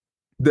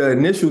The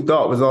initial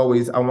thought was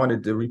always I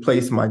wanted to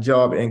replace my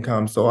job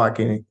income so I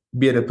can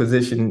be at a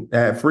position to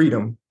have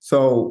freedom.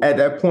 So at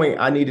that point,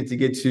 I needed to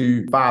get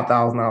to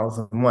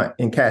 $5,000 a month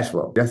in cash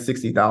flow. That's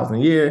 $60,000 a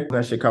year.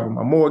 That should cover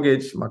my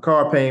mortgage, my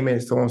car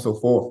payment, so on and so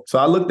forth. So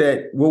I looked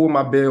at what were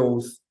my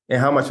bills and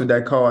how much would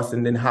that cost,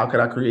 and then how could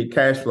I create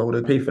cash flow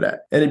to pay for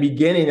that? In the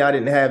beginning, I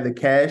didn't have the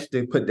cash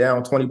to put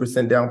down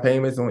 20% down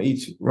payments on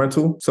each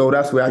rental. So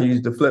that's where I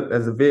used the flip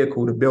as a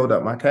vehicle to build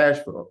up my cash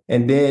flow.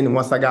 And then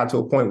once I got to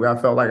a point where I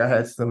felt like I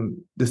had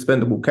some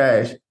dispendable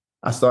cash,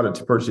 I started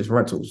to purchase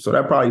rentals. So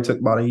that probably took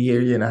about a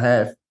year and a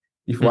half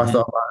before I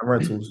started buying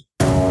rentals.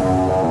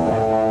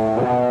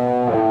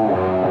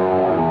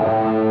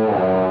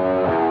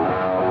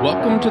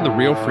 Welcome to the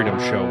Real Freedom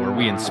Show, where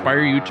we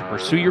inspire you to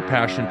pursue your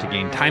passion to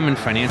gain time and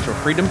financial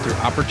freedom through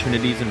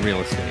opportunities in real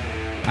estate.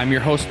 I'm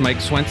your host, Mike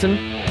Swenson.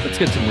 Let's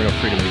get some real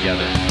freedom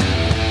together.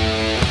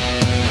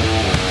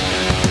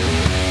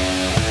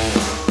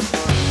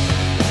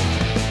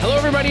 Hello,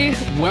 everybody.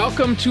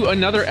 Welcome to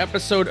another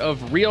episode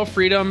of Real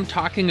Freedom,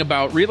 talking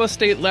about real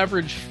estate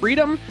leverage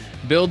freedom,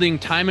 building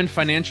time and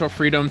financial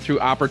freedom through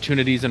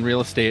opportunities in real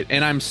estate.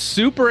 And I'm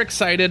super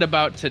excited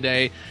about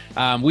today.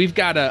 We've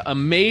got an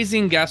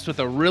amazing guest with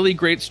a really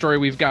great story.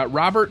 We've got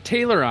Robert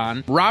Taylor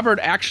on. Robert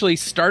actually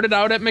started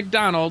out at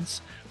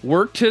McDonald's,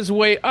 worked his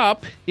way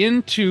up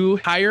into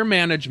higher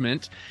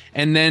management,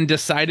 and then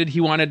decided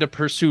he wanted to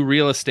pursue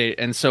real estate.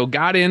 And so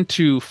got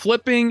into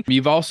flipping.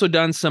 You've also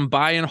done some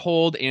buy and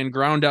hold and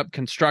ground up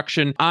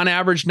construction. On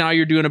average, now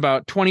you're doing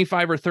about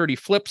 25 or 30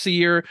 flips a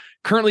year,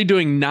 currently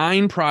doing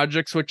 9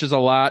 projects, which is a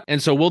lot.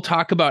 And so we'll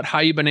talk about how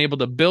you've been able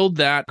to build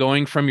that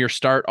going from your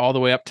start all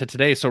the way up to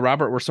today. So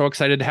Robert, we're so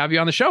excited to have you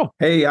on the show.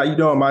 Hey, how you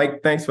doing,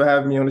 Mike? Thanks for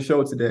having me on the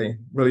show today.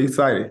 Really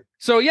excited.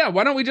 So yeah,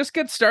 why don't we just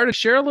get started?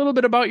 Share a little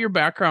bit about your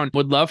background.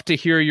 Would love to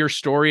hear your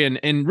story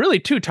and really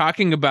too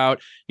talking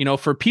about,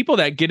 for people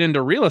that get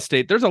into real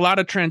estate, there's a lot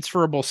of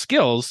transferable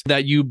skills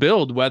that you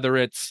build, whether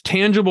it's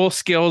tangible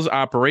skills,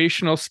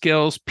 operational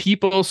skills,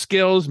 people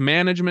skills,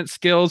 management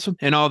skills,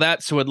 and all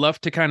that. So I'd love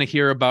to kind of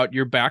hear about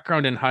your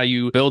background and how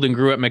you built and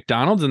grew at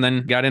McDonald's and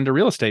then got into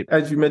real estate.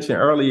 As you mentioned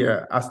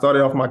earlier, I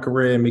started off my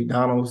career in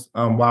McDonald's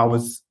while I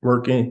was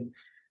working.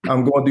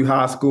 Going through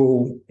high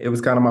school. It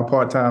was kind of my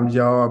part-time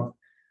job.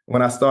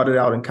 When I started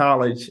out in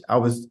college, I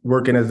was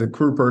working as a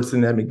crew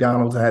person at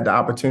McDonald's. I had the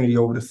opportunity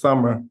over the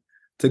summer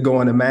to go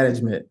into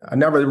management. I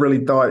never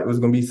really thought it was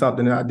going to be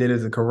something that I did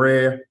as a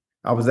career.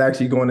 I was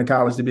actually going to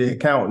college to be an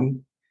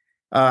accountant.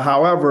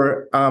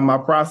 However, my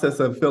process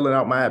of filling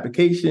out my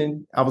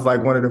application, I was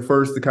like one of the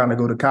first to kind of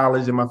go to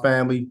college in my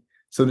family.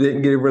 So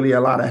didn't get really a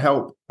lot of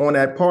help on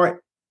that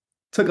part.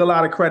 Took a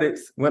lot of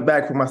credits, went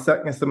back for my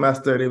second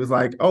semester. They was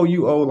like, oh,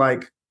 you owe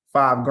like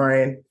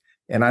 $5,000.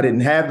 And I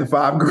didn't have the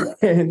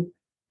 $5,000.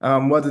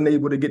 Wasn't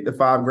able to get the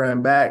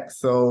 $5,000 back.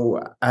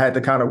 So I had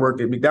to kind of work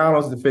at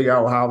McDonald's to figure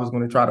out how I was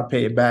going to try to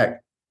pay it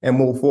back and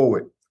move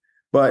forward.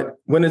 But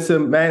went into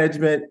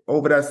management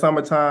over that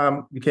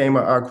summertime, became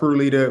a crew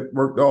leader,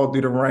 worked all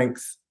through the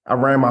ranks. I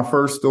ran my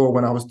first store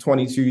when I was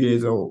 22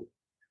 years old.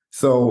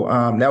 So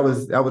that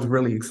was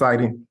really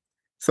exciting.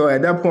 So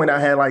at that point, I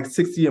had like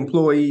 60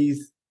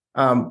 employees.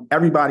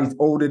 Everybody's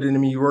older than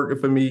me working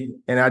for me.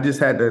 And I just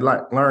had to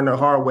learn the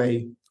hard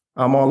way.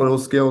 All of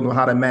those skills on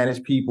how to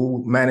manage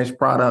people, manage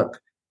product,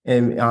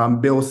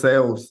 and build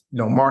sales,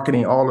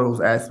 marketing, all of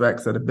those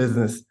aspects of the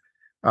business.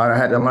 I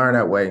had to learn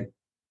that way.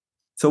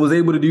 So I was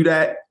able to do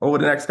that over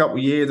the next couple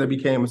of years. I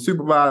became a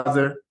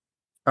supervisor,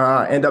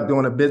 ended up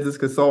doing a business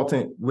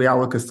consultant where I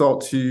would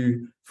consult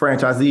to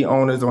franchisee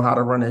owners on how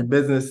to run their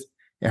business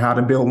and how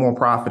to build more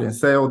profit and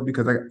sales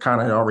because I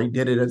kind of already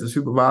did it as a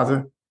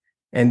supervisor.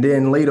 And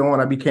then later on,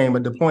 I became a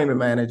deployment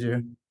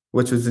manager,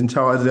 which was in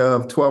charge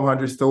of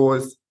 1,200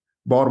 stores.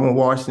 Baltimore,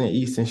 Washington,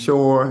 Eastern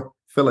Shore,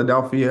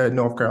 Philadelphia,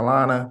 North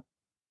Carolina.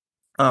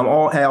 Had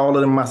all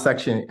of them in my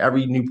section.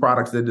 Every new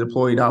products that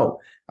deployed out,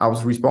 I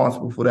was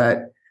responsible for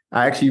that.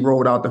 I actually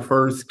rolled out the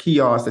first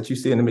kiosk that you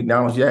see in the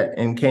McDonald's yet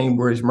in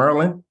Cambridge,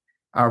 Maryland.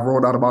 I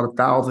rolled out about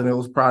 1,000 of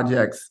those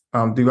projects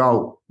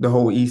throughout the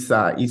whole East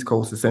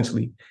Coast,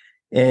 essentially,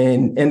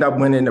 and end up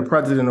winning the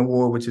President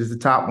Award, which is the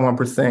top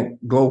 1%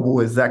 global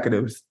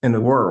executives in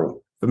the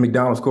world for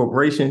McDonald's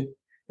Corporation.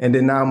 And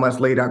then 9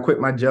 months later, I quit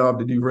my job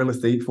to do real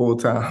estate full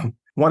time.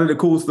 One of the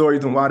cool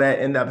stories and why that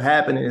ended up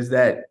happening is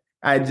that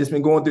I had just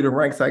been going through the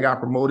ranks. I got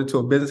promoted to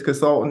a business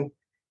consultant,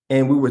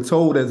 and we were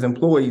told as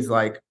employees,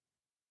 like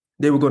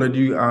they were going to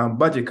do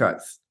budget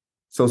cuts.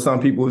 So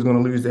some people was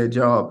going to lose their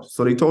jobs.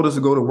 So they told us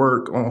to go to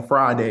work on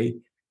Friday,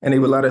 and they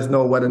would let us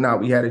know whether or not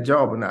we had a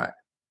job or not.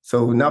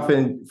 So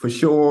nothing for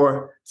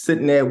sure,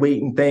 sitting there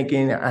waiting,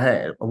 thinking. I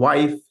had a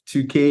wife,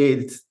 2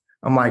 kids.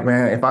 I'm like,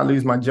 man, if I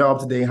lose my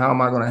job today, how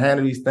am I going to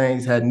handle these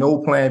things? Had no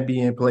plan B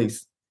in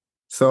place.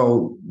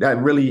 So that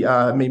really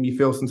made me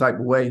feel some type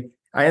of way.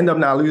 I ended up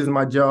not losing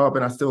my job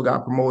and I still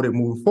got promoted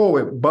moving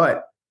forward.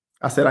 But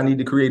I said I need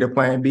to create a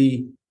plan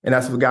B. And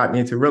that's what got me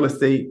into real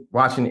estate,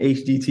 watching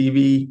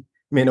HGTV,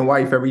 me and the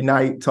wife every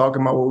night,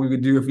 talking about what we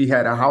would do if we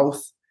had a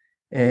house.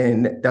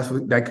 And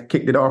that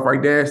kicked it off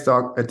right there.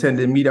 Start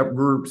attending meetup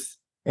groups,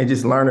 and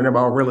just learning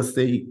about real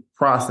estate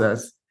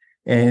process.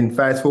 And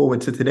fast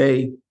forward to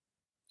today,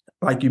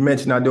 like you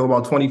mentioned, I do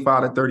about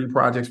 25 to 30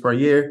 projects per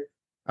year.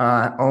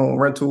 I own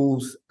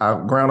rentals,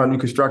 I've ground up new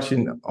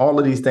construction, all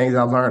of these things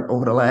I've learned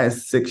over the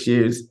last 6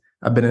 years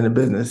I've been in the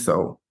business.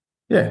 So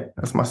yeah,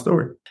 that's my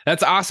story.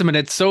 That's awesome. And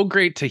it's so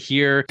great to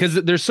hear because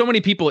there's so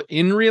many people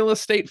in real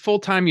estate full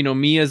time. You know,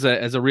 me as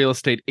a real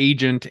estate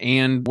agent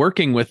and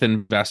working with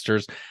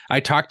investors,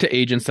 I talk to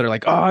agents that are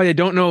like, oh, I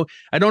don't know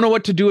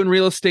what to do in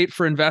real estate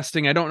for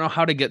investing. I don't know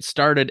how to get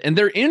started. And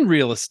they're in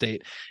real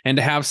estate. And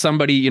to have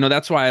somebody, you know,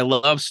 that's why I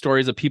love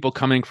stories of people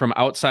coming from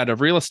outside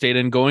of real estate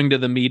and going to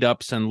the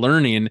meetups and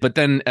learning. But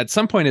then at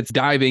some point it's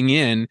diving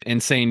in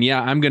and saying,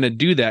 yeah, I'm going to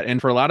do that.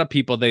 And for a lot of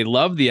people, they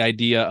love the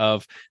idea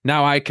of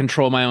now I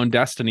control my own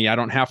destiny. I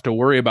don't have to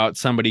worry about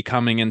somebody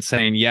coming and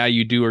saying, yeah,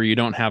 you do or you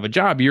don't have a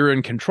job. You're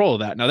in control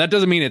of that. Now, that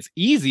doesn't mean it's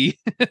easy.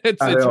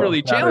 It's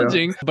really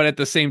challenging, but at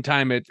the same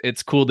time,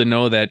 it's cool to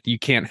know that you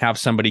can't have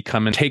somebody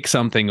come and take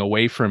something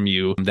away from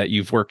you that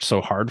you've worked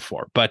so hard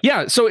for. But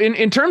yeah, so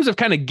in terms of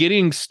kind of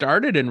getting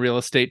started in real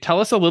estate, tell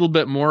us a little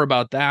bit more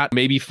about that.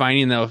 Maybe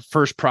finding the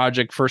first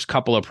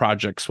couple of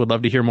projects. Would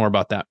love to hear more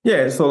about that.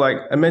 Yeah. So like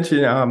I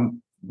mentioned,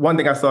 one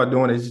thing I started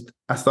doing is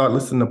I started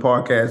listening to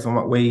podcasts on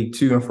my way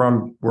to and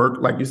from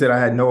work. Like you said, I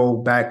had no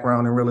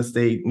background in real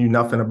estate, knew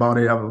nothing about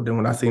it other than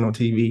what I seen on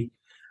TV.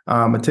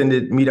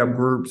 Attended meetup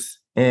groups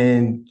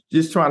and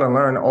just trying to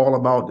learn all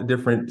about the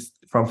different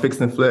from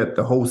fix and flip,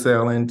 the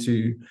wholesaling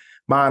to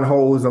buying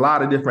wholes, a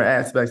lot of different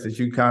aspects that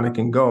you kind of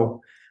can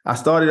go. I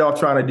started off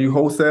trying to do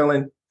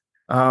wholesaling.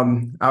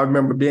 I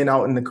remember being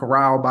out in the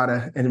corral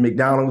in the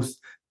McDonald's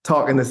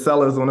talking to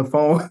sellers on the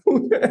phone.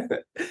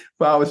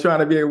 But I was trying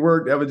to be at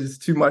work. That was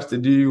just too much to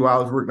do while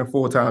I was working a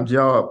full-time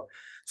job.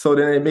 So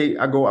then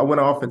I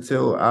went off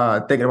until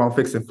thinking about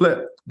fix and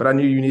flip, but I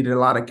knew you needed a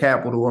lot of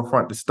capital up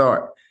front to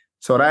start.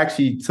 So I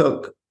actually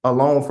took a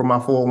loan from my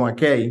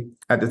 401k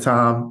at the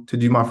time to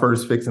do my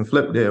first fix and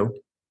flip deal.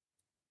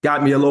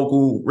 Got me a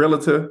local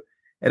realtor.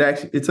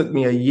 It took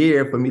me a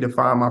year for me to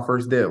find my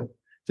first deal.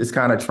 Just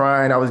kind of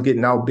trying. I was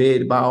getting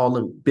outbid by all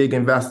the big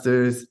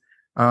investors.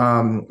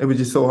 It was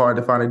just so hard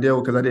to find a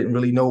deal because I didn't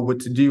really know what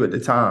to do at the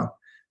time.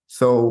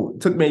 So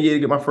it took me a year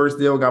to get my first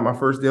deal, got my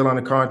first deal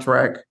under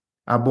contract.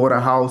 I bought a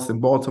house in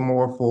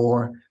Baltimore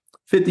for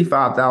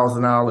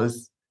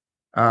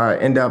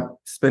 $55,000. End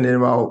up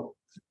spending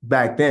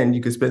back then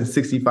you could spend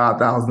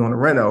 $65,000 on a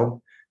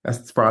reno.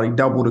 That's probably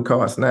double the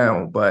cost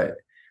now, but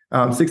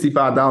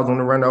 $65,000 on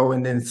the reno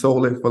and then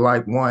sold it for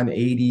like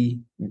 $180,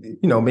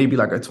 maybe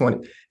like a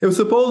 20. It was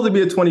supposed to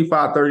be a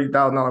 $25,000,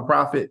 $30,000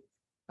 profit.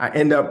 I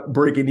end up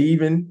breaking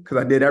even because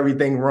I did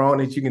everything wrong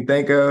that you can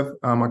think of.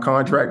 My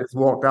contractors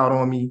walked out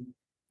on me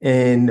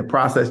and the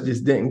process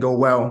just didn't go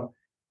well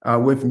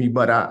with me.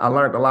 But I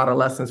learned a lot of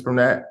lessons from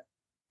that.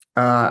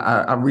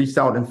 I reached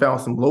out and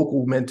found some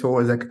local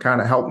mentors that could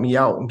kind of help me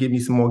out and give me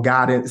some more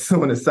guidance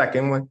on the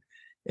second one.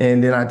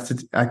 And then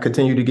I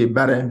continued to get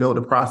better and build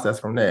a process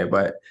from there.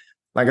 But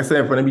like I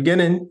said, from the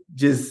beginning,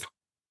 just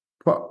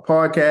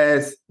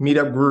podcasts,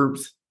 meetup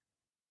groups,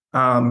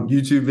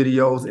 YouTube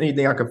videos,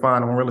 anything I could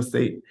find on real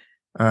estate.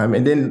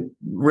 And then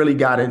really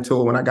got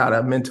into it when I got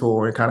a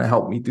mentor and kind of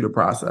helped me through the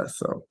process.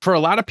 So for a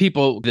lot of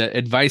people, the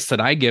advice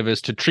that I give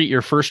is to treat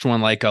your first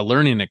one like a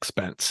learning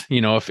expense.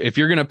 If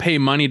you're going to pay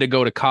money to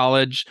go to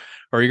college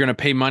or you're going to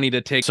pay money to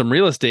take some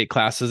real estate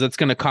classes, it's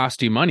going to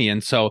cost you money.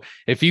 And so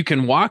if you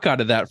can walk out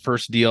of that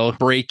first deal,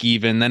 break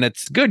even, then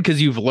it's good because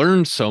you've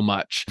learned so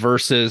much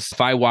versus if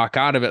I walk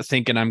out of it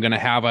thinking I'm going to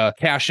have a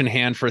cash in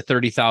hand for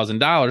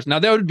 $30,000. Now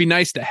that would be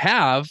nice to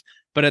have.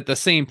 But at the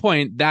same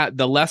point, that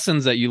the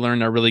lessons that you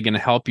learn are really going to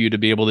help you to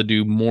be able to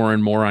do more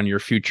and more on your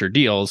future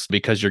deals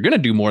because you're going to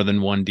do more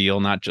than one deal,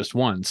 not just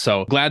one.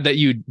 So glad that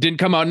you didn't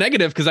come out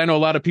negative because I know a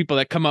lot of people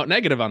that come out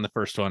negative on the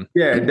first one.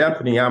 Yeah,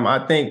 definitely.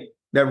 I think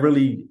that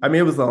really,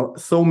 it was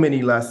so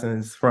many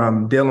lessons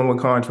from dealing with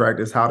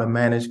contractors, how to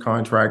manage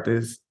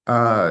contractors,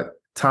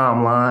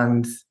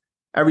 timelines,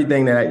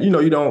 everything that,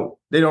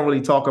 they don't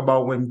really talk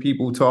about when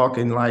people talk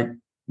in like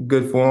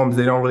good forms.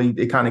 They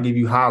kind of give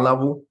you high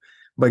level.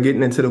 But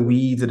getting into the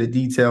weeds of the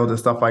details and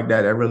stuff like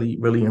that really,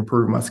 really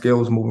improved my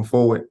skills moving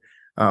forward.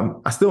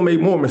 I still made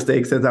more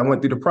mistakes as I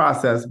went through the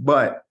process,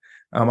 but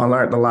I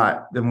learned a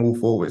lot to move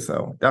forward.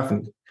 So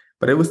definitely.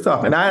 But it was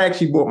tough. And I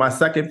actually bought my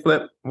second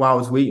flip while I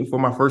was waiting for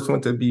my first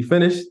one to be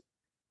finished.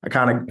 I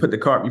kind of put the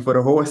cart before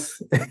the horse.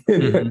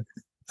 Mm-hmm.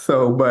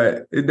 So,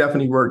 but it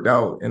definitely worked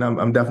out. And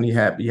I'm definitely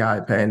happy how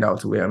it panned out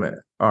to where I'm at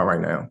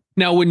right now.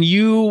 Now, when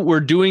you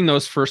were doing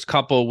those first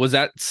couple, was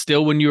that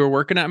still when you were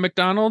working at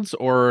McDonald's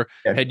or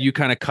had you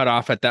kind of cut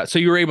off at that? So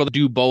you were able to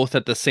do both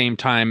at the same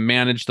time,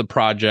 manage the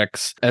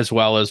projects as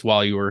well as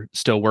while you were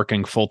still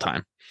working full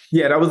time?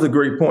 Yeah, that was a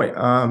great point.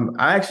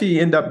 I actually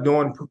ended up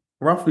doing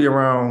roughly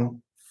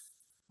around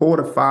 4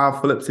 to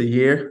 5 flips a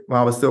year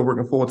while I was still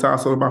working full time.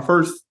 So my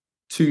first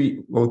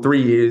 2 or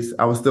 3 years,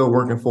 I was still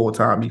working full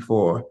time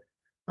before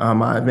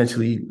I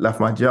eventually left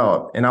my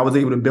job. And I was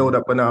able to build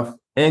up enough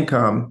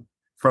income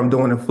from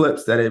doing the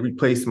flips that it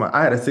replaced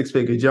I had a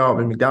 6-figure job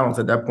in McDonald's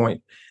at that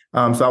point,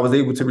 So I was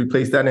able to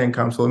replace that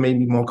income. So it made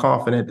me more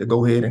confident to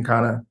go ahead and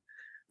kind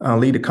of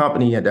lead the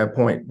company at that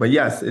point. But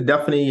yes, it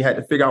definitely had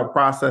to figure out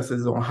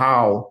processes on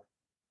how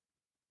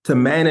to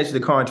manage the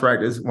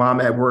contractors while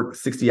I'm at work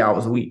 60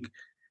 hours a week.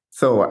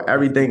 So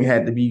everything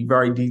had to be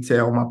very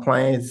detailed. My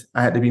plans,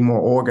 I had to be more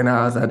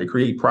organized. I had to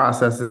create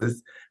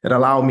processes that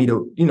allowed me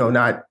to,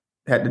 not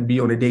had to be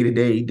on a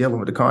day-to-day dealing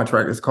with the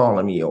contractors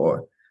calling me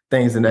or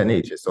things in that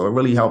nature. So it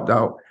really helped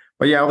out.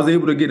 But yeah, I was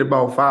able to get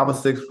about 5 or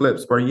 6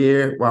 flips per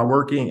year while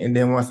working. And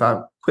then once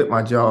I quit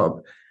my job,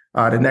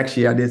 the next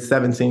year I did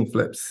 17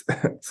 flips.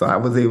 So I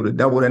was able to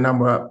double the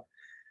number up.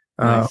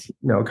 Nice.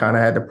 Kind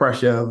of had the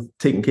pressure of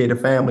taking care of the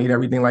family and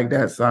everything like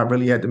that. So I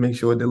really had to make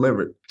sure it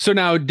delivered. So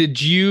now,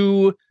 did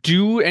you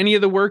do any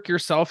of the work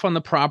yourself on the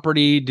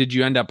property? Did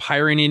you end up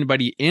hiring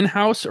anybody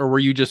in-house, or were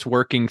you just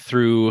working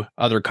through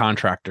other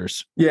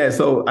contractors? Yeah,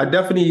 so I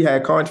definitely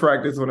had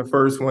contractors on the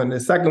first one. The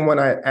second one,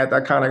 after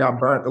I kind of got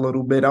burnt a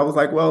little bit, I was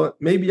like, well,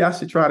 maybe I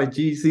should try to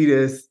GC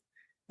this.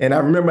 And I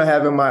remember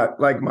having my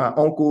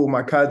uncle,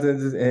 my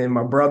cousins, and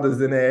my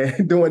brothers in there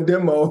doing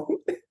demo.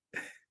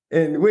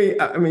 And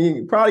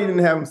probably didn't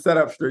have them set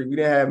up straight. We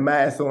didn't have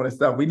masks on and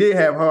stuff. We did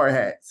have hard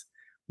hats.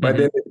 But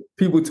then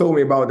people told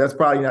me about that's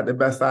probably not the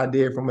best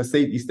idea from a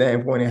safety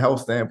standpoint and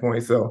health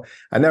standpoint. So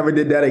I never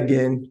did that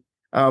again.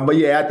 But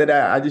yeah, after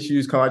that, I just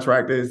used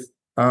contractors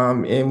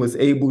and was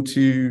able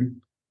to,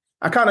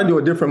 I kind of do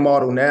a different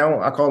model now.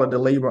 I call it the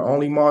labor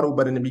only model.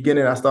 But in the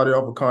beginning, I started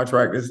off with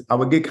contractors. I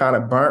would get kind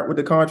of burnt with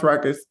the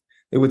contractors.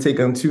 It would take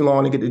them too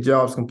long to get the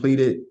jobs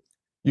completed.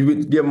 You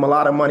would give them a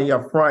lot of money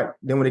up front.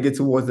 Then when they get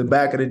towards the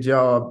back of the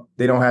job,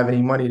 they don't have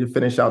any money to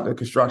finish out the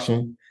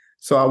construction.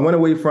 So I went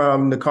away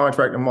from the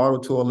contractor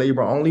model to a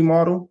labor only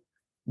model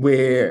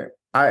where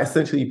I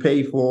essentially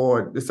pay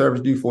for the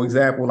service due, for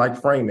example, like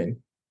framing.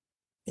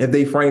 If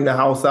they frame the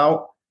house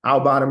out, I'll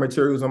buy the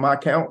materials on my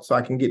account so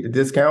I can get the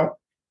discount.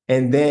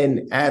 And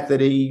then after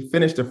they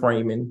finish the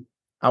framing,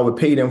 I would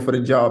pay them for the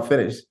job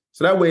finished.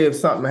 So that way, if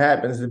something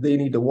happens, if they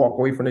need to walk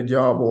away from the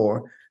job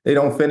or they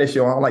don't finish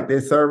or I don't like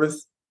their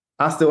service,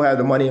 I still have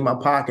the money in my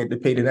pocket to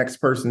pay the next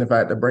person if I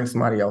had to bring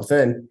somebody else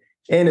in.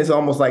 And it's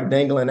almost like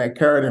dangling that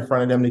carrot in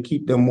front of them to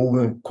keep them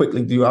moving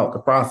quickly throughout the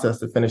process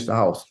to finish the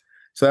house.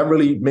 So that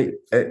really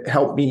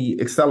helped me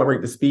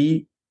accelerate the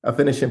speed of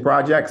finishing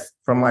projects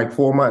from like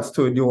 4 months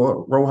to a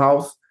row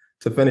house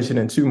to finishing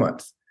in 2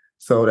 months.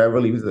 So that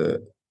really was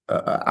a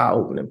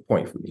eye-opening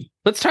point for me.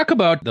 Let's talk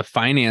about the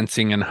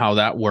financing and how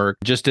that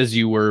worked. Just as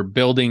you were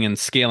building and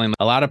scaling,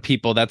 a lot of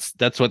people,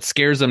 that's what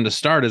scares them to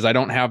start is I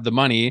don't have the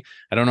money.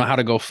 I don't know how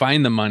to go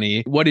find the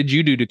money. What did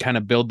you do to kind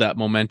of build that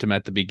momentum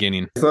at the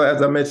beginning? So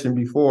as I mentioned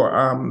before,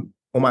 on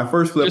my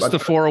first flip, just the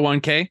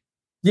 401k?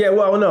 Yeah,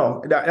 well,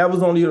 no, that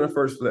was only on the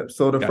first flip.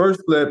 So the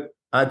first flip,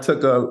 I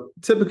took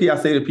typically I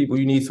say to people,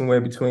 you need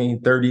somewhere between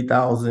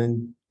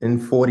 $30,000 and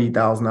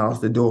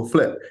 $40,000 to do a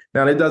flip.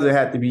 Now, it doesn't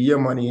have to be your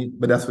money,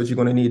 but that's what you're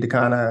going to need to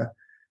kind of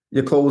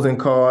your closing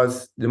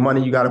costs, the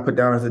money you got to put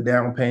down as a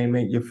down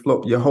payment,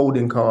 your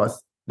holding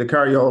costs, to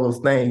carry all those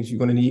things, you're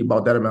going to need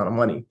about that amount of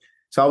money.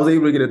 So I was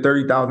able to get a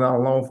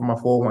 $30,000 loan for my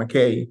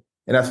 401k,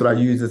 and that's what I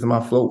used as my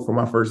float for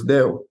my first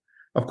deal.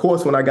 Of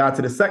course, when I got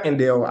to the second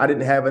deal, I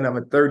didn't have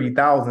another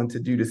 $30,000 to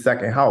do the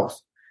second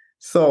house.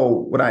 So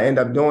what I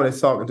ended up doing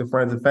is talking to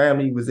friends and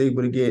family, was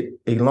able to get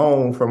a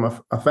loan from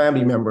a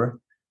family member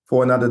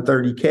for another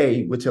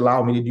 $30K, which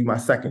allowed me to do my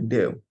second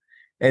deal.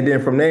 And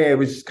then from there, it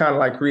was just kind of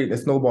like creating a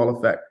snowball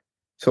effect.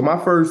 So my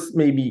first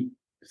maybe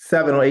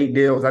 7 or 8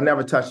 deals, I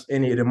never touched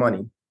any of the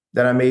money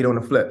that I made on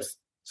the flips.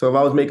 So if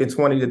I was making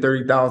 $20,000 to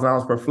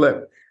 $30,000 per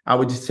flip, I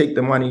would just take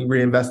the money,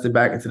 reinvest it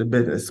back into the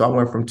business. So I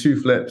went from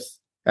 2 flips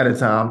at a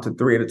time to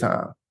 3 at a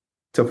time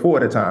to 4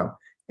 at a time.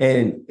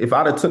 And if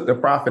I'd have took the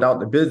profit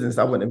out the business,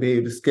 I wouldn't be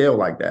able to scale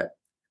like that.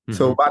 Mm-hmm.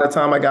 So by the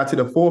time I got to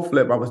the 4th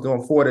flip, I was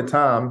doing 4 at a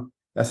time.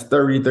 That's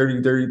 30. I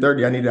needed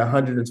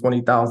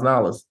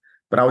 $120,000.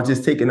 But I was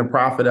just taking the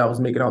profit I was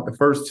making out the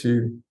first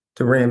 2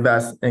 to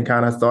reinvest and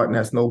kind of starting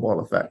that snowball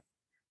effect.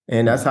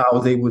 And that's how I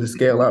was able to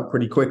scale up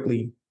pretty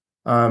quickly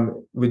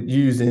with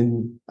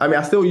using,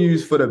 I still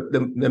use for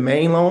the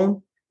main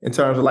loan in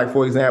terms of, like,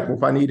 for example,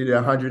 if I needed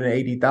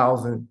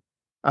 $180,000,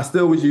 I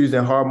still was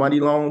using hard money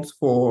loans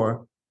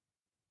for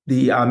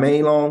the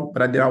main loan,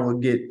 but I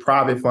would get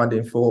private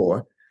funding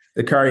for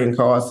the carrying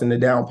costs and the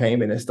down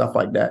payment and stuff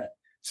like that.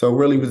 So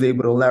really was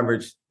able to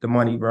leverage the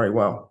money very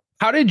well.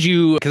 How did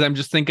you, because I'm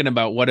just thinking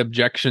about what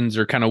objections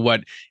or kind of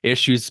what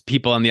issues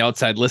people on the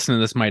outside listening to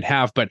this might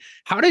have, but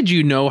how did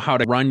you know how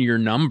to run your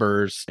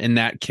numbers in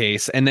that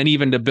case? And then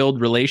even to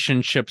build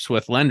relationships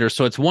with lenders.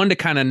 So it's one to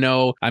kind of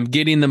know I'm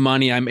getting the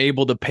money, I'm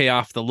able to pay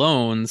off the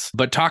loans,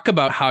 but talk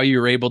about how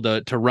you're able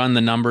to run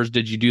the numbers.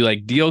 Did you do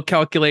like deal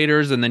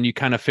calculators and then you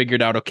kind of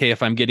figured out, okay,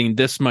 if I'm getting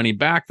this money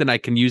back, then I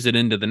can use it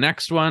into the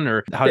next one?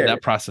 Or how did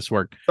that process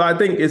work? So I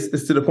think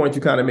it's to the point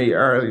you kind of made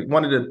earlier.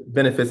 One of the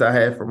benefits I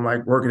had from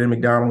like working in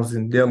McDonald's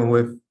and dealing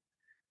with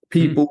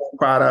people,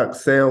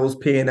 products, sales,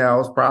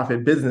 P&Ls,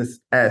 profit, business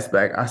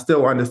aspect, I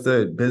still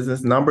understood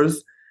business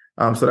numbers.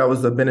 So that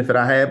was the benefit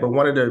I had. But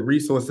one of the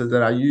resources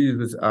that I used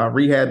was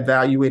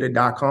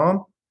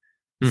rehabvaluator.com.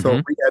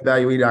 So Mm-hmm.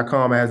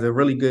 rehabvaluator.com has a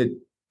really good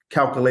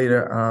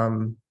calculator,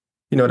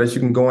 that you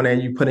can go in there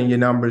and you put in your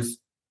numbers,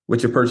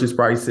 what your purchase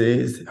price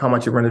is, how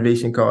much your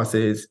renovation cost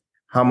is,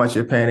 how much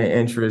you're paying in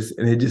interest,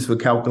 and it just will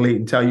calculate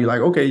and tell you like,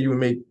 okay, you would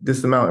make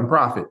this amount in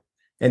profit.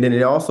 And then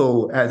it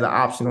also has an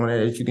option on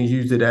it that you can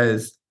use it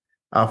as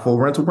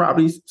for rental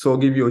properties. So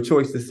it'll give you a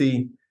choice to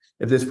see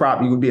if this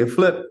property would be a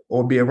flip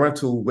or be a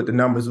rental, what the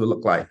numbers would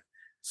look like.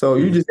 So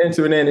you just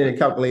enter it in and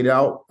calculate it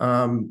out.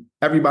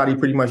 Everybody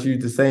pretty much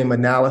used the same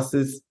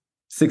analysis,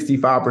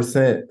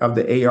 65% of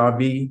the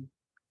ARV,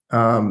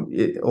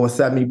 or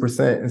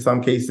 70% in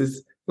some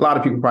cases. A lot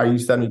of people probably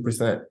use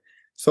 70%.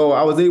 So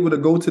I was able to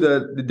go to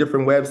the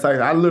different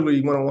websites. I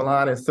literally went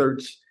online and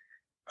searched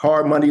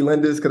hard money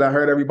lenders because I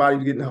heard everybody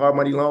was getting hard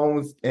money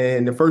loans.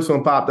 And the first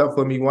one popped up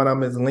for me. One of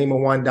them is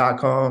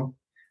lima1.com.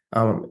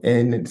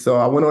 And so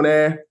I went on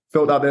there,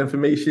 filled out the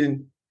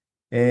information,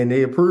 and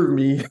they approved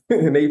me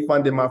and they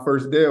funded my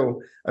first deal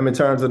in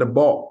terms of the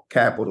bulk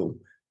capital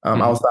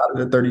outside of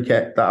the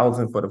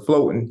 30,000 for the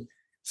floating.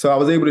 So I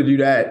was able to do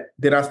that.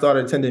 Then I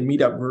started attending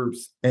meetup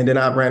groups, and then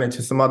I ran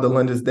into some other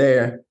lenders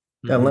there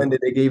that lended.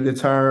 They gave the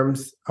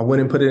terms. I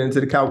went and put it into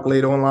the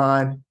calculator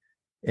online,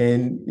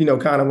 and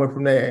kind of went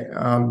from there.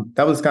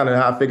 That was kind of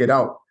how I figured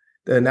out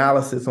the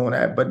analysis on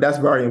that. But that's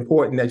very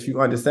important that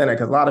you understand that,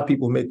 because a lot of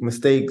people make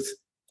mistakes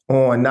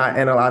on not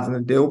analyzing the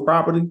deal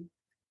properly.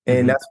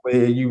 And that's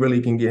where you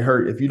really can get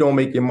hurt. If you don't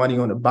make your money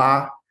on the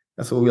buy,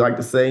 that's what we like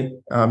to say.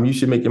 You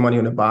should make your money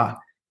on the buy.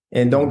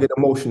 And don't get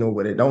emotional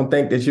with it. Don't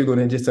think that you're going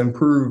to just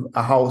improve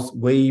a house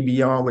way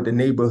beyond what the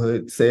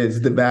neighborhood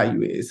says the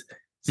value is.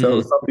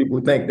 So some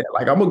people think that,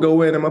 like, I'm going to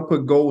go in, I'm going to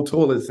put gold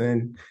toilets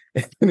in,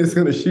 and it's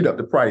going to shoot up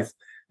the price.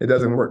 It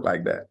doesn't work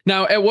like that.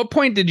 Now, at what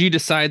point did you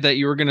decide that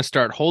you were going to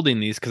start holding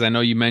these? Because I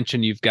know you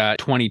mentioned you've got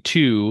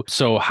 22.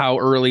 So how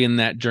early in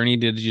that journey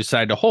did you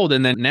decide to hold?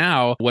 And then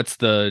now, what's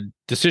the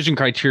decision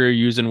criteria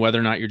you're using, whether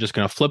or not you're just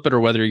going to flip it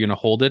or whether you're going to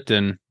hold it?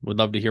 And would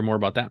love to hear more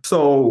about that.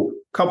 So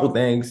a couple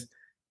things.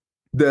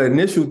 The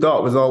initial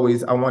thought was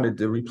always I wanted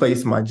to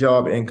replace my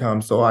job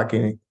income so I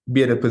can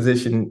be in a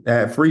position to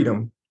have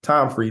freedom,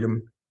 time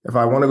freedom. If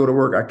I want to go to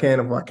work, I can.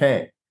 If I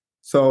can't.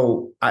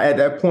 So at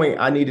that point,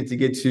 I needed to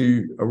get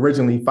to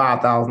originally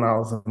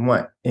 $5,000 a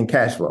month in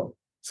cash flow.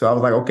 So I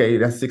was like, okay,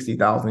 that's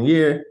 $60,000 a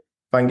year.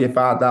 If I can get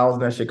 $5,000,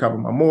 that should cover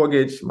my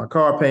mortgage, my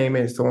car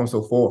payment, so on and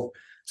so forth.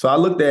 So I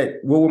looked at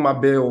what were my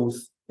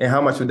bills and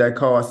how much would that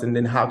cost, and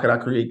then how could I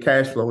create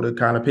cash flow to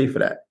kind of pay for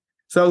that.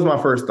 So that was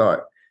my first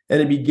thought. In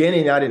the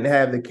beginning, I didn't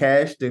have the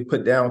cash to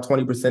put down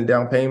 20%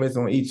 down payments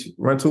on each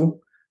rental.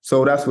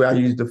 So that's where I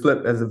used the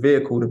flip as a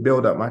vehicle to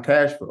build up my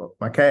cash flow,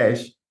 my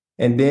cash.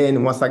 And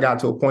then once I got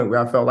to a point where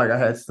I felt like I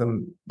had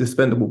some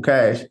dispendable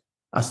cash,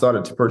 I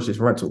started to purchase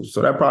rentals.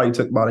 So that probably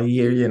took about a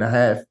year and a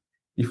half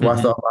before I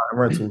started buying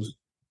rentals.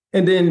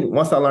 And then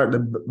once I learned the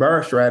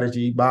BRRRR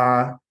strategy,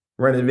 buy,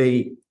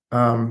 renovate,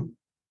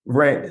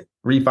 rent,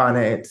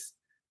 refinance,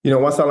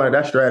 once I learned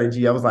that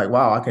strategy, I was like,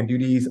 wow, I can do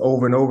these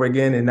over and over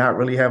again and not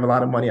really have a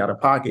lot of money out of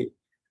pocket.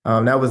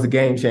 That was a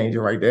game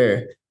changer right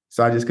there.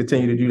 So I just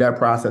continued to do that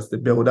process to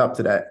build up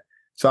to that.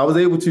 So I was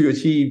able to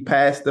achieve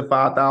past the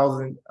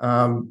 5,000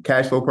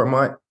 cash flow per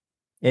month.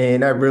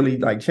 And that really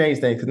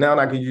changed things, because now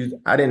I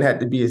didn't have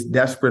to be as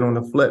desperate on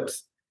the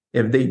flips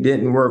if they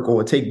didn't work,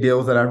 or take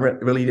deals that I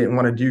really didn't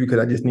want to do because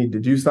I just needed to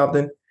do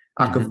something.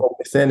 I could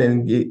focus in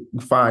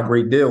and find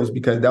great deals,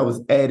 because that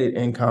was added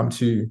income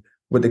to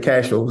what the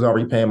cash flow was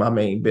already paying my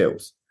main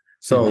bills.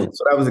 So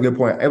that was a good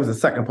point. It was the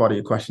second part of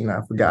your question. I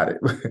forgot it.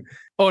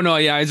 Oh, no.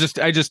 Yeah. I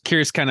just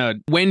curious kind of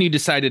when you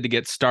decided to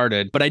get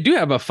started. But I do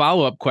have a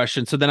follow-up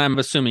question. So then I'm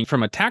assuming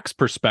from a tax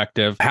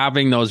perspective,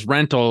 having those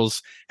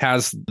rentals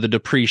has the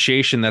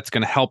depreciation that's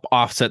going to help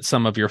offset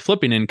some of your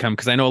flipping income.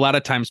 Because I know a lot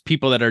of times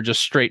people that are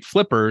just straight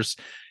flippers,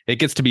 it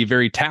gets to be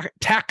very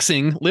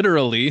taxing,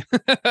 literally,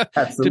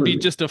 to be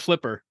just a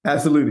flipper.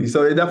 Absolutely.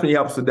 So it definitely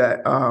helps with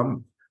that.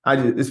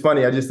 It's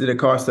funny, I just did a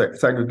cost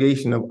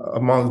segregation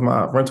amongst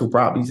my rental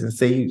properties and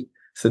saved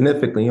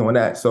significantly on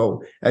that.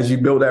 So as you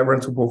build that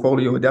rental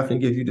portfolio, it definitely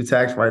gives you the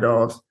tax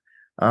write-offs.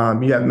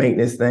 You have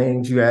maintenance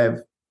things, you have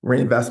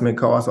reinvestment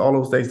costs, all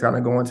those things kind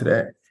of go into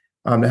that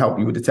to help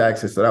you with the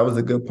taxes. So that was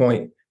a good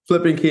point.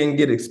 Flipping can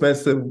get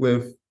expensive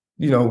with,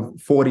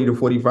 40 to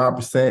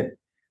 45%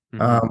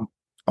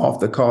 off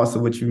the cost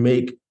of what you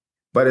make.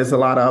 But there's a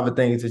lot of other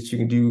things that you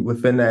can do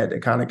within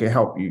that kind of can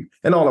help you.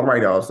 And all the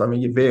write-offs, I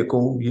mean, your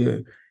vehicle,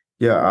 your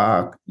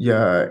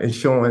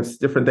insurance,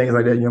 different things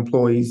like that, your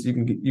employees,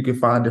 you can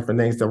find different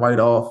things to write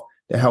off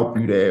to help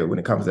you there when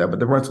it comes to that. But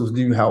the rentals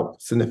do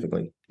help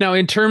significantly. Now,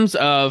 in terms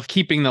of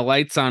keeping the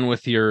lights on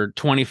with your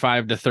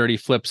 25 to 30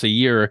 flips a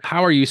year,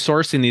 how are you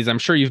sourcing these? I'm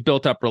sure you've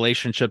built up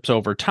relationships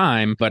over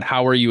time, but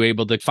how are you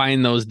able to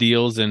find those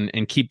deals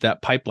and keep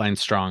that pipeline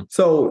strong?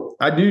 So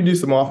I do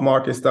some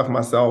off-market stuff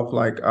myself,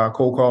 like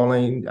cold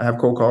calling. I have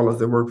cold callers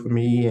that work for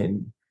me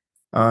and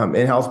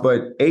in-house,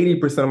 but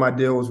 80% of my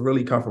deals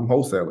really come from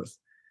wholesalers.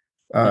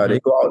 They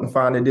go out and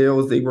find the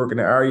deals, they work in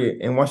the area.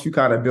 And once you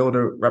kind of build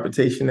a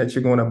reputation that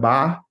you're going to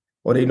buy,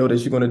 or they know that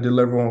you're going to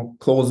deliver on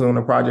closing on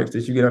the projects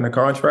that you get under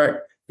contract,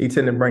 they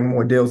tend to bring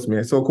more deals to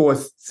me. So of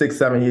course, 6,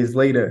 7 years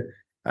later,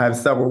 I have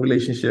several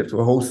relationships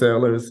with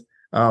wholesalers,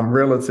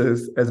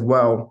 realtors as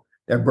well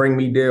that bring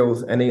me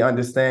deals, and they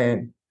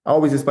understand. I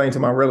always explain to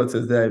my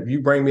realtors that if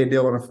you bring me a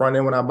deal on the front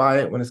end when I buy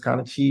it, when it's kind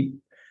of cheap,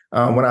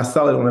 when I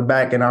sell it on the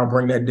back end, I'll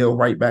bring that deal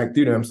right back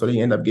to them. So they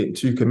end up getting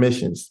 2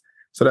 commissions.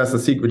 So that's a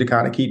secret to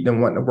kind of keep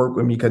them wanting to work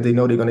with me, because they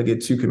know they're going to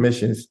get 2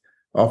 commissions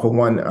off of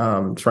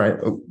one,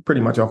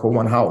 pretty much off of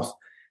one house.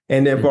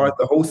 And then for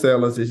the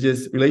wholesalers, it's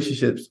just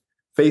relationships.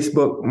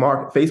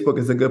 Facebook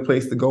is a good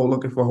place to go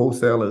looking for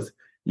wholesalers.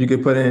 You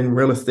could put in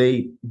real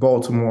estate,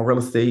 Baltimore, real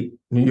estate,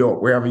 New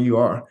York, wherever you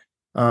are,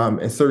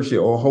 and search it,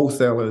 or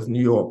wholesalers,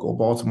 New York or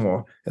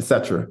Baltimore,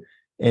 etc.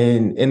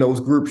 And in those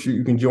groups,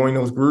 you can join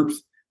those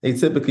groups. They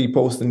typically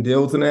posting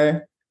deals in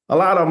there. A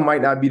lot of them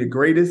might not be the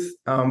greatest,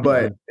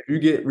 but if you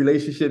get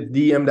relationships,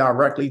 DM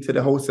directly to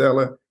the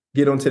wholesaler,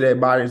 get onto their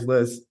buyers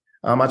list.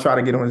 I try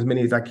to get on as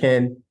many as I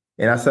can,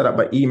 and I set up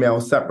an email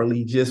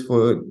separately just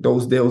for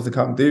those deals to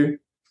come through.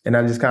 And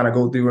I just kind of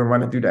go through and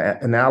run it through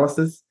the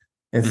analysis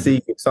and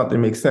see if something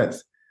makes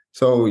sense.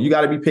 So you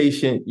got to be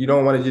patient. You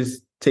don't want to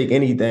just take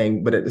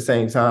anything, but at the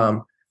same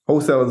time,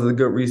 wholesalers is a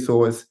good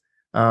resource.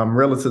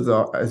 Realtors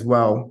are as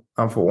well,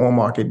 for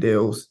on-market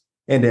deals,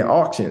 and then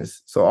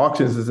auctions. So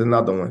auctions is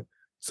another one.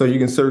 So you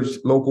can search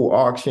local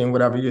auction,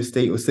 whatever your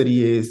state or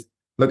city is,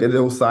 look at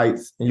those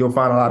sites, and you'll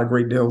find a lot of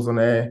great deals on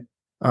there.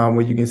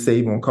 Where you can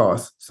save on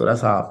costs. So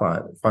that's how I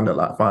find a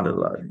lot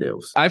of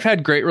deals. I've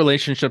had great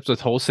relationships with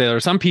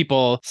wholesalers. Some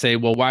people say,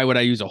 well, why would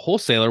I use a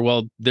wholesaler?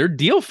 Well, they're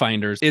deal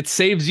finders. It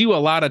saves you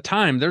a lot of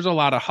time. There's a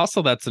lot of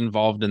hustle that's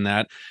involved in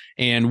that.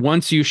 And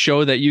once you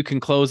show that you can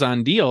close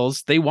on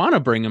deals, they want to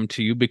bring them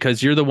to you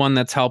because you're the one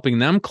that's helping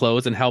them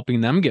close and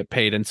helping them get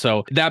paid. And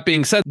so that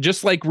being said,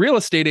 just like real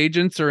estate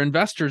agents or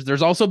investors,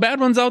 there's also bad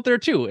ones out there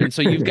too. And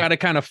so you've got to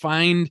kind of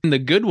find the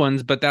good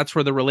ones, but that's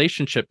where the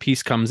relationship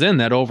piece comes in,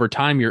 that over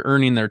time you're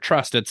earning their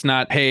trust. It's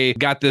not, hey,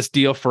 got this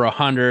deal for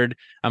 100.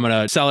 I'm going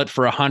to sell it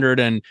for 100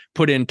 and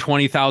put in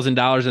 $20,000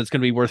 and it's going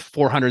to be worth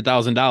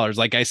 $400,000.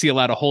 Like I see a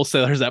lot of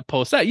wholesalers that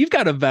post that. You've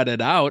got to vet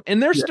it out,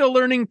 and they're still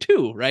learning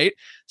too, right?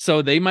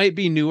 So they might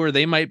be newer.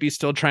 They might be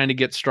still trying to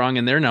get strong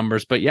in their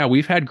numbers. But yeah,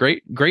 we've had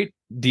great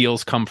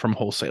deals come from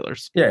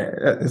wholesalers.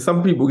 Yeah.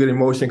 Some people get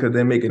emotion because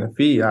they're making a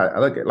fee. I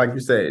look at, like you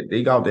said,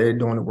 they go out there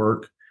doing the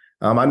work.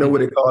 I know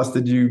what it costs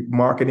to do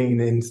marketing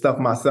and stuff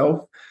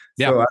myself.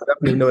 So I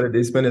definitely know that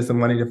they're spending some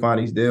money to find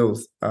these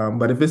deals.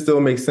 But if it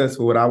still makes sense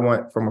for what I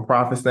want from a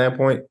profit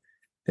standpoint,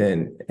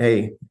 then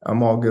hey,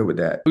 I'm all good with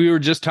that. We were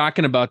just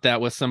talking about that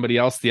with somebody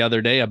else the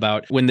other day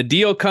about when the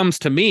deal comes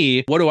to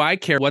me, what do I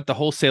care what the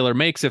wholesaler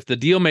makes? If the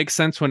deal makes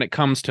sense when it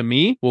comes to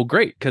me, well,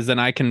 great, because then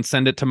I can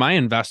send it to my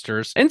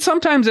investors. And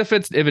sometimes if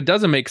it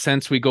doesn't make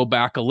sense, we go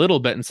back a little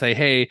bit and say,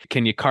 hey,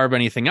 can you carve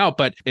anything out?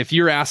 But if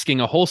you're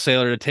asking a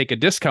wholesaler to take a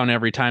discount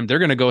every time, they're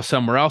going to go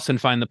somewhere else and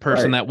find the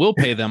person that will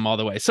pay them all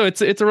the way. So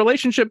it's a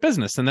relationship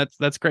business, and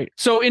that's great.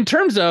 So in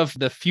terms of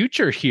the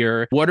future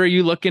here, what are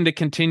you looking to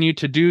continue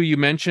to do? You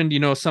mentioned,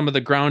 some of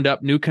the ground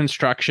up new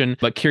construction,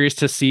 but curious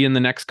to see in the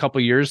next couple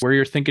of years where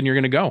you're thinking you're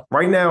going to go.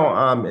 Right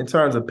now, in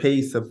terms of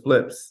pace of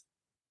flips,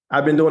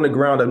 I've been doing the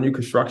ground up new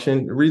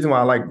construction. The reason why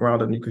I like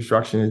ground up new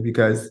construction is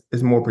because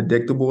it's more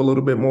predictable a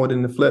little bit more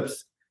than the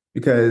flips,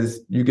 because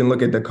you can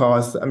look at the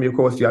cost. I mean, of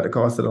course, you got the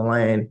cost of the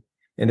land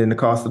and then the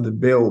cost of the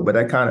build, but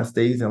that kind of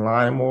stays in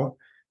line more.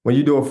 When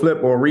you do a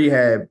flip or a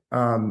rehab,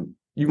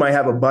 you might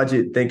have a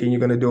budget thinking you're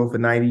going to do it for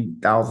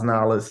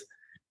 $90,000.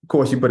 Of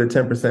course, you put a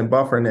 10%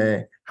 buffer in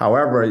there.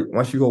 However,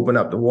 once you open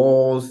up the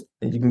walls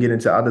and you can get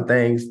into other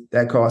things,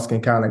 that cost can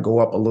kind of go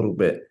up a little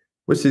bit,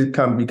 which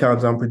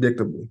becomes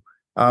unpredictable.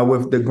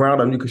 With the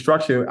ground up new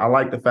construction, I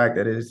like the fact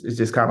that it's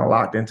just kind of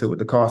locked into it.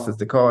 The cost is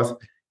the cost.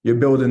 You're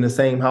building the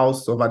same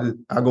house. So if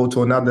I go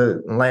to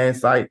another land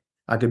site,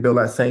 I can build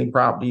that same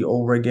property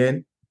over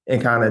again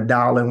and kind of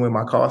dial in where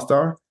my costs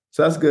are.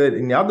 So that's good.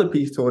 And the other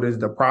piece to it is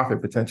the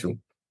profit potential.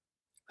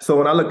 So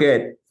when I look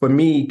at, for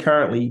me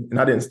currently, and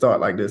I didn't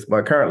start like this,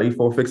 but currently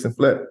for fix and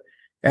flip,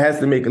 it has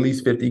to make at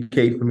least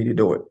 $50K for me to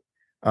do it.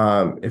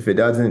 If it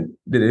doesn't,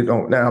 then it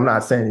don't. Now, I'm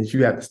not saying that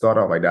you have to start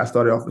off like that. I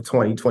started off with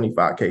 20,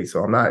 25K.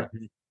 So I'm not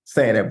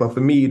saying that. But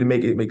for me to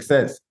make it make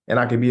sense, and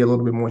I can be a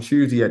little bit more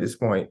choosy at this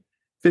point,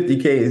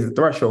 50K is the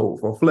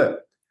threshold for a flip.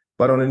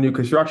 But on the new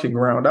construction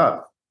ground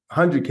up,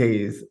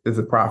 100K is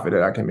a profit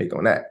that I can make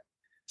on that.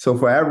 So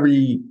for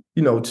every,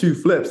 2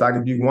 flips, I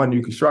can do 1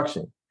 new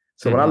construction.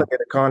 So when I look at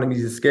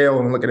economies of scale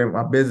and look at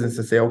my business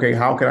and say, okay,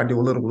 how can I do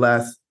a little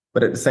less,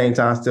 but at the same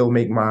time still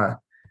make my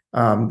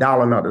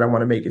dollar amount that I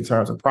want to make in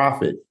terms of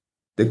profit,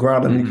 the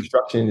ground up new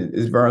construction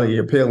is very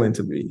appealing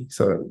to me.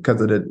 So because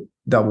of the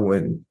double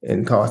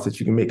in cost that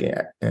you can make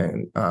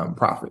and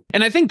profit.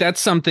 And I think that's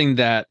something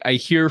that I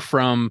hear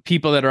from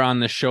people that are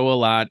on the show a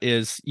lot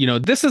is,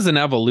 this is an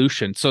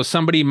evolution. So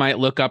somebody might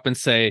look up and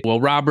say,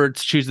 well,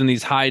 Robert's choosing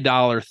these high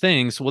dollar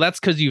things. Well, that's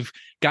because you've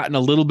gotten a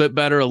little bit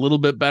better, a little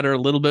bit better, a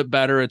little bit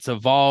better. It's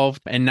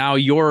evolved. And now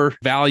your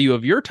value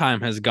of your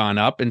time has gone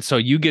up. And so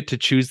you get to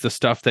choose the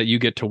stuff that you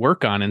get to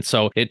work on. And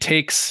so it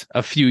takes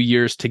a few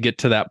years to get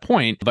to that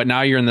point. But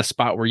now you're in the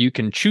spot where you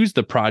can choose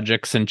the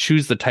projects and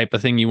choose the type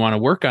of thing you want to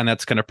work on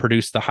that's going to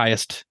produce the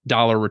highest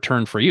dollar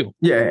return for you.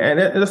 Yeah. And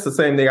that's the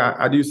same thing.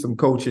 I do some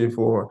coaching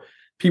for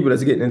people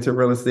that's getting into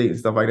real estate and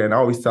stuff like that. And I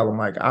always tell them,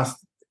 like,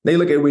 they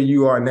look at where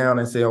you are now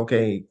and say,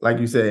 okay, like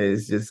you said,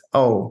 it's just,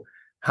 oh,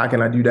 how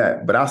can I do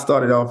that? But I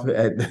started off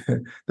at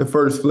the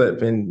first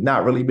flip and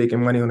not really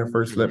making money on the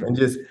first flip, and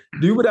just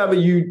do whatever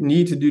you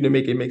need to do to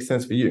make it make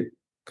sense for you.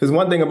 Because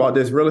one thing about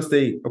this, real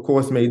estate, of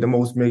course, made the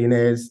most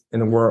millionaires in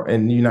the world,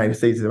 in the United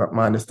States, is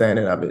my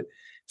understanding of it.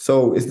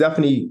 So it's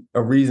definitely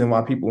a reason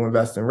why people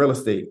invest in real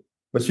estate.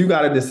 But you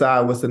got to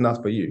decide what's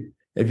enough for you.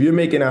 If you're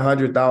making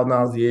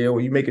 $100,000 a year or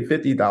you're making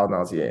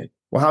 $50,000 a year,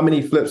 well, how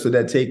many flips would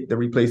that take to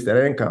replace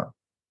that income?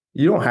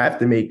 You don't have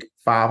to make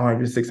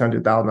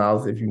 $500,000,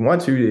 $600,000 if you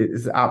want to.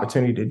 It's an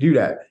opportunity to do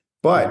that.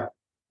 But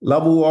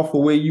level off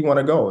of where you want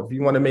to go. If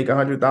you want to make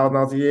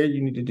 $100,000 a year,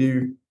 you need to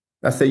do,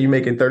 let's say you're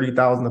making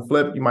 $30,000 a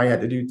flip, you might have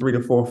to do 3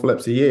 to 4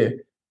 flips a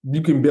year.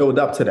 You can build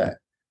up to that.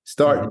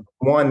 Start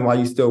 1 while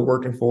you're still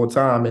working full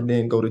time, and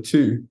then go to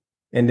 2.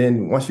 And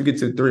then once you get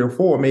to 3 or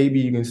 4,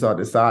 maybe you can start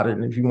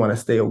deciding if you want to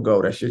stay or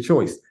go. That's your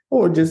choice.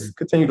 Or just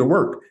continue to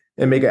work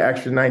and make an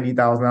extra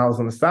 $90,000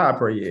 on the side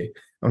per year.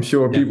 I'm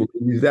sure people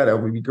can use that.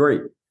 That would be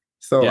great.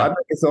 So I think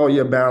it's all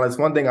your balance.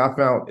 One thing I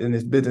found in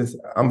this business,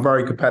 I'm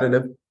very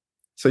competitive.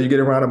 So you get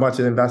around a bunch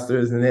of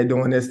investors and they're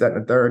doing this, that,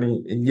 and the third,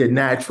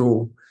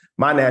 and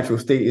my natural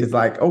state is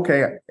like,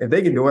 okay, if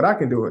they can do it, I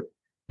can do it.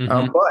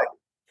 But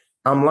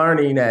I'm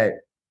learning that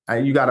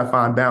you got to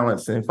find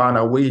balance and find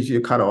out where's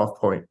your cutoff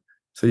point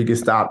so you can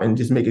stop and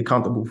just make it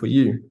comfortable for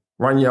you.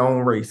 Run your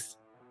own race,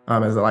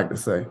 as I like to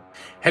say.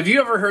 Have you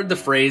ever heard the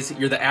phrase,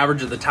 you're the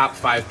average of the top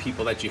 5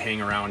 people that you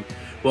hang around?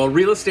 Well,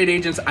 real estate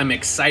agents, I'm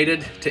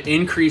excited to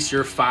increase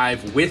your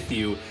 5 with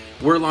you.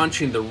 We're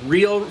launching the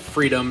Real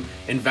Freedom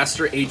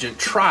Investor Agent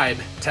Tribe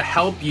to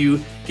help you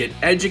get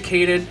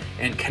educated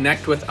and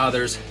connect with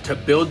others to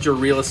build your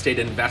real estate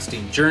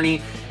investing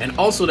journey, and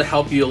also to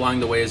help you along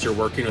the way as you're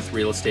working with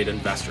real estate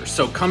investors.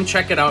 So come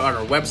check it out on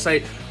our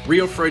website,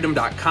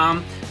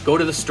 realfreedom.com. Go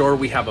to the store.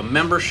 We have a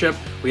membership,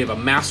 we have a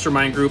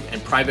mastermind group,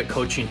 and private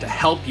coaching to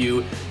help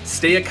you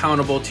stay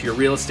accountable to your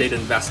real estate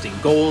investing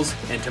goals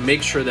and to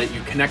make sure that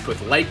you connect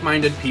with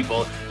like-minded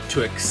people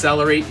to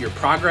accelerate your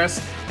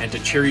progress and to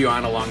cheer you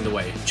on along the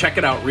way. Check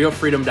it out,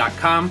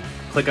 realfreedom.com.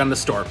 Click on the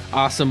store.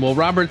 Awesome. Well,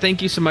 Robert,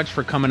 thank you so much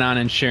for coming on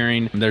and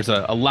sharing. There's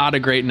a lot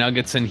of great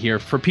nuggets in here.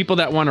 For people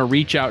that want to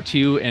reach out to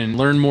you and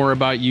learn more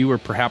about you, or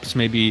perhaps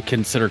maybe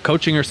consider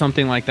coaching or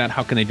something like that,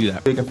 how can they do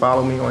that? They can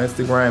follow me on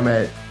Instagram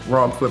at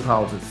Rob Flip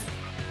Houses.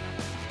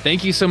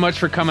 Thank you so much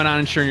for coming on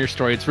and sharing your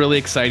story. It's really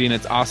exciting.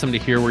 It's awesome to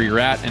hear where you're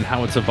at and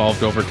how it's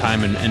evolved over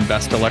time, and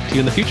best of luck to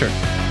you in the future.